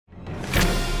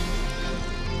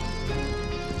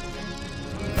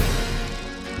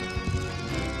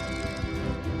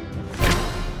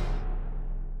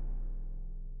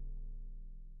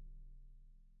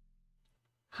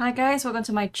Hi guys, welcome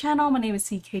to my channel. My name is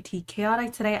CKT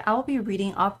Chaotic. Today I will be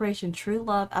reading Operation True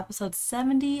Love episode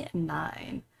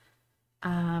 79.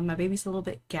 My baby's a little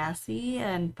bit gassy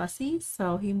and fussy,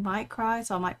 so he might cry,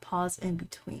 so I might pause in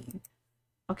between.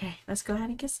 Okay, let's go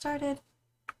ahead and get started.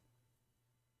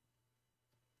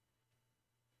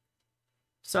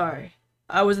 Sorry,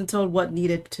 I wasn't told what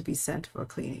needed to be sent for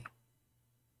cleaning.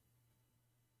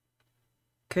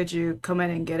 Could you come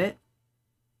in and get it?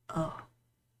 Oh.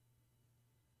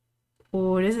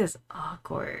 Oh, this is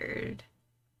awkward.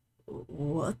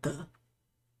 What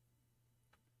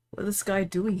is this guy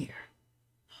doing here?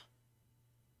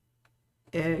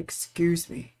 Excuse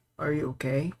me. Are you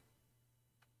okay?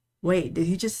 Wait, did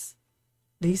he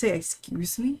say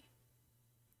excuse me?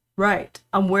 Right,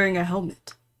 I'm wearing a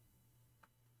helmet.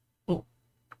 Oh.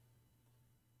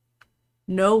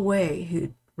 No way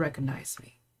he'd recognize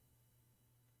me.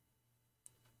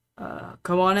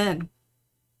 Come on in.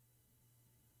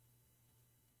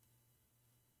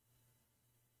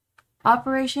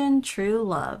 Operation True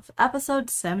Love, episode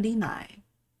 79.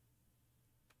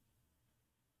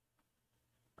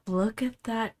 Look at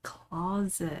that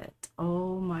closet.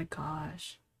 Oh my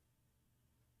gosh.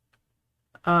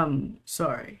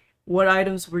 Sorry. What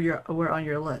items were on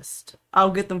your list?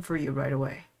 I'll get them for you right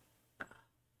away.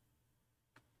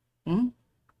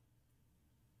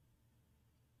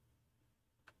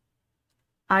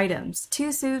 Items: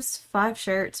 2 suits, 5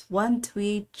 shirts, 1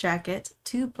 tweed jacket,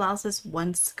 2 blouses,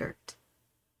 1 skirt.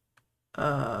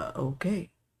 Okay.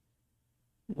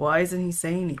 Why isn't he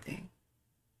saying anything?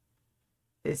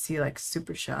 Is he like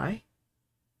super shy?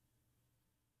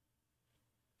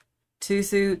 2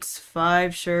 suits,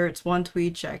 5 shirts, 1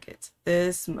 tweed jacket.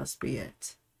 This must be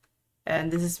it. And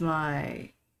this is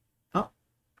my... Oh.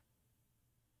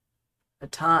 A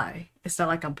tie. It's not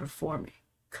like I'm performing.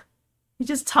 You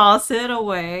just toss it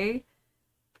away.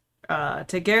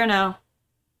 Take care now.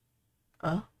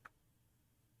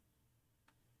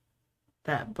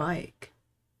 That bike.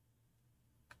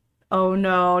 Oh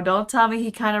no, don't tell me he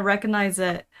kind of recognized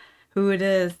it. Who it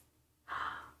is.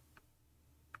 Huh?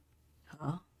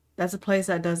 That's a place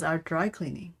that does our dry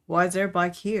cleaning. Why is their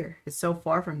bike here? It's so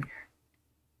far from here.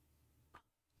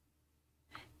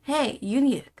 Hey,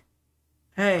 Eunhyeok.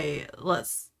 Hey,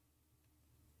 let's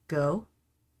go.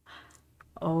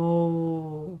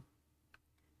 Oh,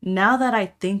 now that I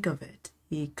think of it,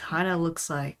 he kind of looks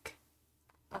like...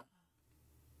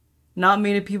 Not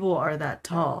many people are that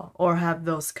tall or have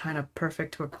those kind of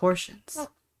perfect proportions.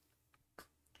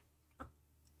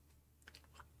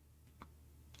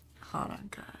 Hold on,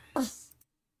 guys.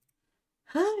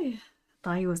 Hi.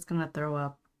 Thought he was gonna throw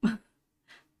up.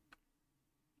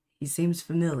 He seems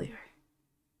familiar.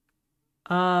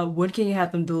 When can you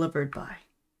have them delivered by?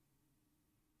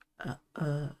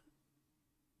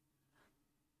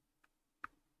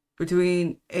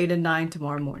 Between 8 and 9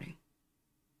 tomorrow morning.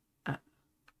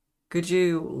 Could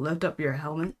you lift up your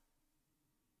helmet?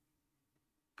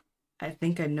 I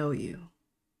think I know you.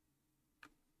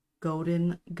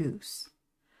 Golden Goose.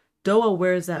 Doa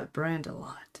wears that brand a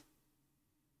lot.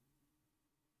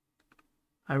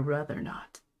 I'd rather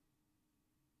not.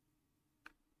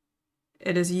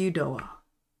 It is you, Doa.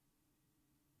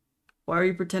 Why are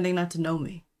you pretending not to know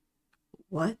me?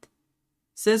 What?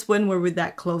 Since when were we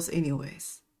that close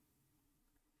anyways?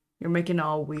 You're making it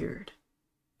all weird.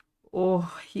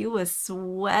 Oh, he was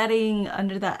sweating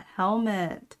under that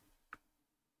helmet.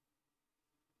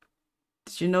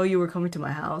 Did you know you were coming to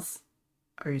my house?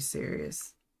 Are you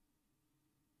serious?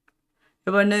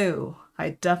 If I knew,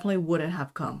 I definitely wouldn't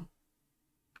have come.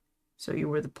 So you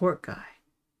were the port guy.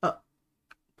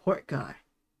 Port guy.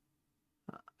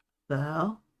 The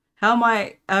hell? How am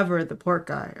I ever the port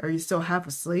guy? Are you still half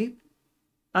asleep?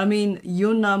 I mean,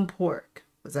 Yunnan pork.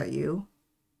 Was that you?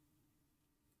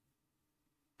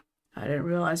 I didn't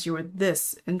realize you were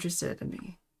this interested in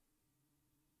me.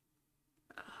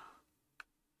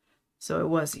 So it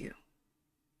was you.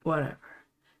 Whatever.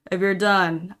 If you're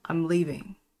done, I'm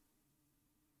leaving.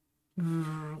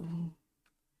 The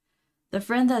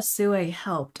friend that Sue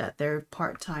helped at their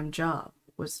part-time job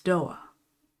was Doa.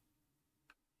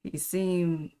 He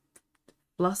seemed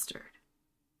flustered.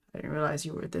 I didn't realize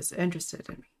you were this interested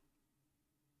in me.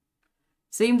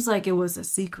 Seems like it was a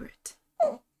secret.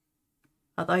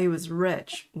 I thought he was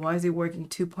rich. Why is he working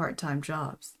 2 part-time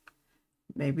jobs?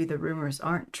 Maybe the rumors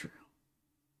aren't true.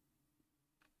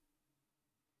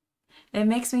 It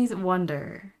makes me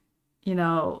wonder, you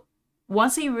know,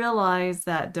 once he realized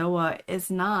that Doa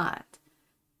is not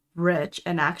rich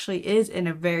and actually is in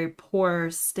a very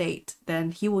poor state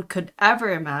than he could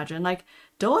ever imagine. Like,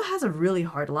 Doa has a really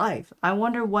hard life. I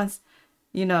wonder once,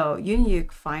 you know,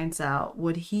 Eunhyeok finds out,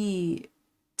 would he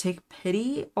take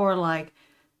pity or like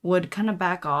would kind of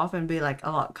back off and be like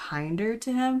a lot kinder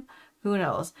to him. Who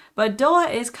knows? But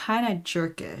Doa is kind of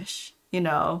jerkish, you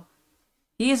know.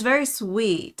 He is very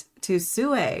sweet to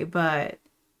Sue, but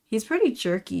he's pretty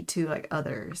jerky to like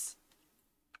others.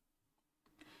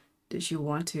 Did you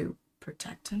want to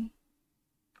protect him?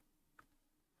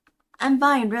 I'm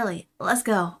fine, really. Let's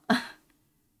go.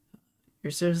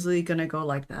 You're seriously gonna go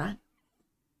like that?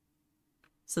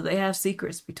 So they have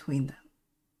secrets between them.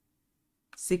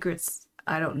 Secrets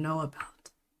I don't know about.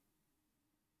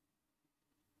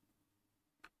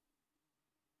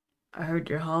 I heard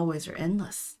your hallways are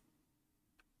endless.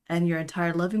 And your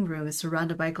entire living room is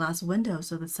surrounded by glass windows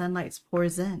so the sunlight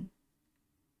pours in.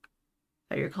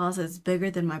 That your closet is bigger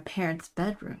than my parents'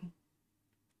 bedroom.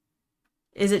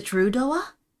 Is it true,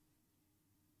 Doa?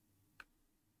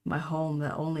 My home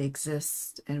that only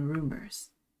exists in rumors.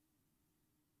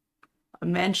 A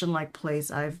mansion-like place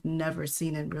I've never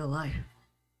seen in real life.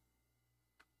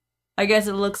 I guess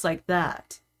it looks like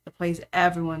that. The place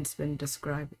everyone's been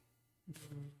describing.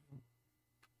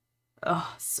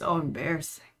 Oh, so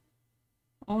embarrassing.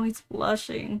 Oh, he's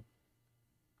blushing.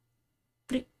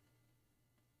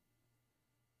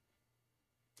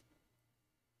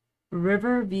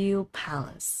 Riverview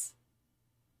Palace.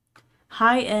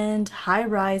 High-end,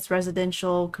 high-rise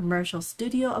residential commercial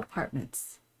studio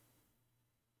apartments.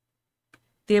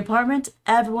 The apartment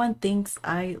everyone thinks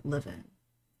I live in.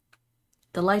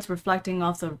 The light reflecting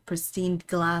off the pristine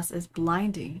glass is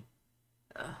blinding.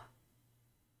 Ugh.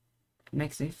 It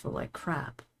makes me feel like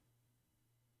crap.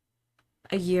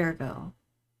 A year ago.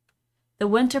 The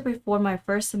winter before my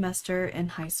first semester in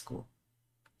high school.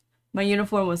 My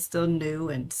uniform was still new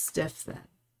and stiff then.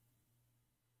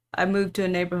 I moved to a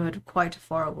neighborhood quite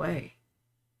far away.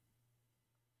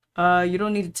 You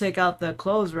don't need to take out the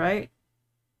clothes, right?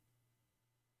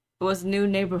 It was a new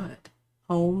neighborhood,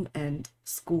 home and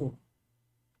school.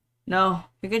 No,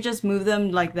 you can just move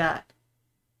them like that.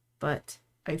 But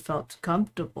I felt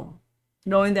comfortable,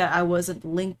 knowing that I wasn't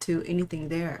linked to anything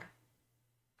there.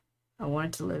 I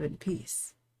wanted to live in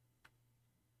peace.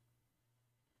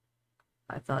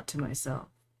 I thought to myself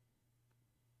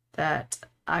that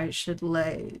I should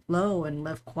lay low and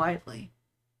live quietly.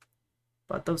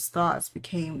 But those thoughts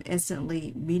became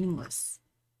instantly meaningless.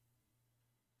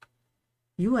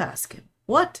 You ask him.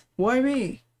 What? Why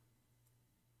me?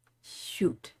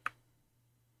 Shoot.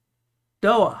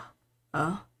 Doa.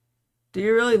 Huh? Do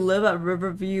you really live at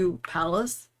Riverview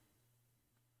Palace?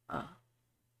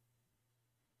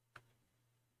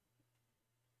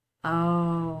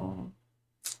 Oh.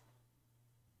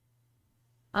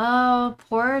 Oh,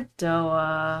 poor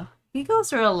Doa. He goes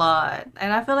through a lot.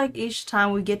 And I feel like each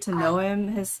time we get to know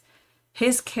him,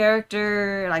 his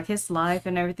character, like his life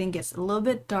and everything gets a little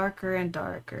bit darker and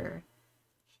darker.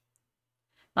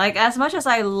 Like, as much as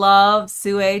I love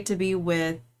Sue to be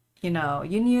with, you know,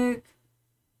 Eunhyeok,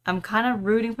 I'm kind of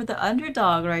rooting for the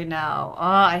underdog right now. Oh,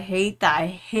 I hate that. I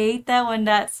hate that when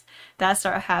that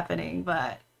start happening,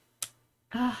 but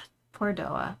poor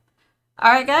Doa.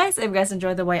 Alright guys, if you guys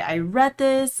enjoyed the way I read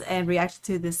this and reacted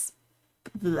to this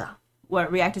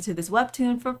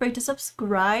webtoon, feel free to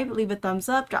subscribe, leave a thumbs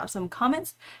up, drop some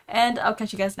comments, and I'll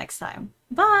catch you guys next time.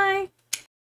 Bye!